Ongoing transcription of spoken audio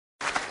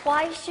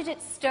Why should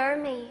it stir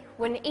me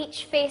when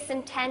each face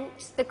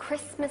intent the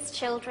Christmas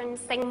children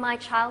sing my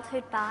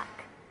childhood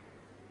back,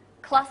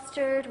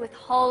 clustered with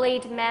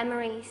hollied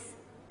memories,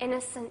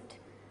 innocent,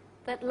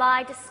 that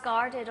lie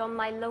discarded on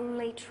my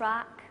lonely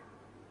track?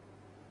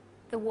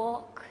 The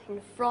walk in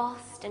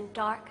frost and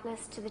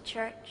darkness to the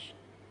church,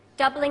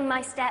 doubling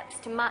my steps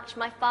to match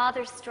my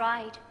father's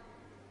stride,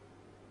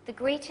 the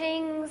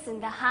greetings and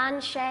the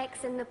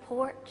handshakes in the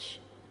porch.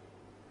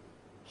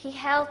 He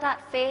held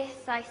that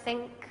faith, I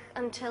think,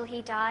 until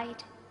he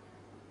died.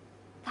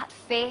 That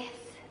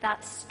faith,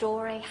 that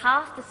story,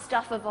 half the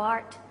stuff of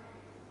art,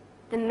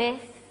 the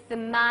myth, the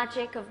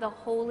magic of the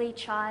holy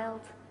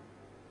child.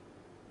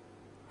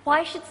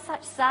 Why should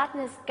such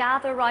sadness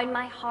gather round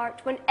my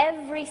heart when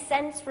every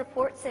sense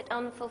reports it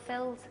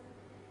unfulfilled?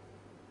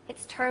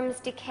 Its terms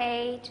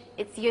decayed,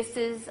 its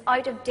uses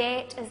out of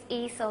date as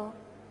easel,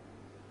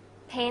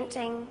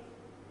 painting,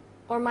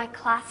 or my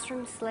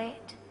classroom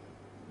slate.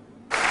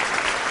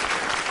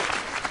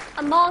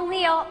 Among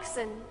the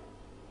oxen,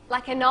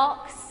 like an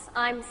ox,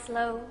 I'm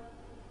slow.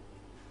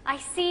 I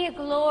see a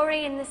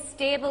glory in the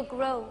stable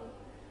grow,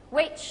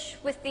 which,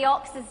 with the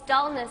ox's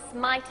dullness,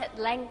 might at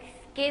length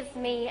give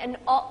me an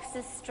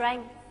ox's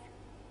strength.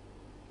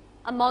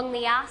 Among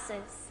the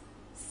asses,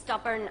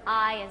 stubborn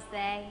I as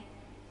they,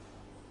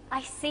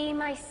 I see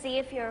my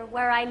Saviour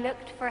where I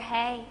looked for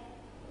hay.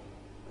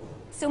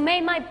 So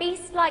may my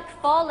beast-like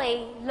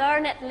folly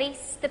learn at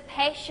least the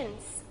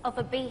patience of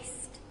a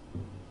beast.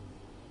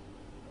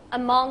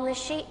 Among the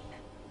sheep,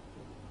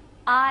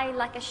 I,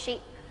 like a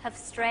sheep, have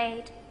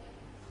strayed.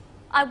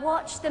 I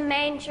watch the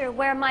manger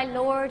where my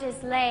Lord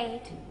is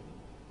laid.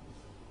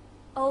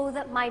 Oh,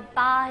 that my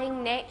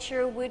buying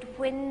nature would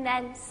win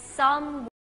thence some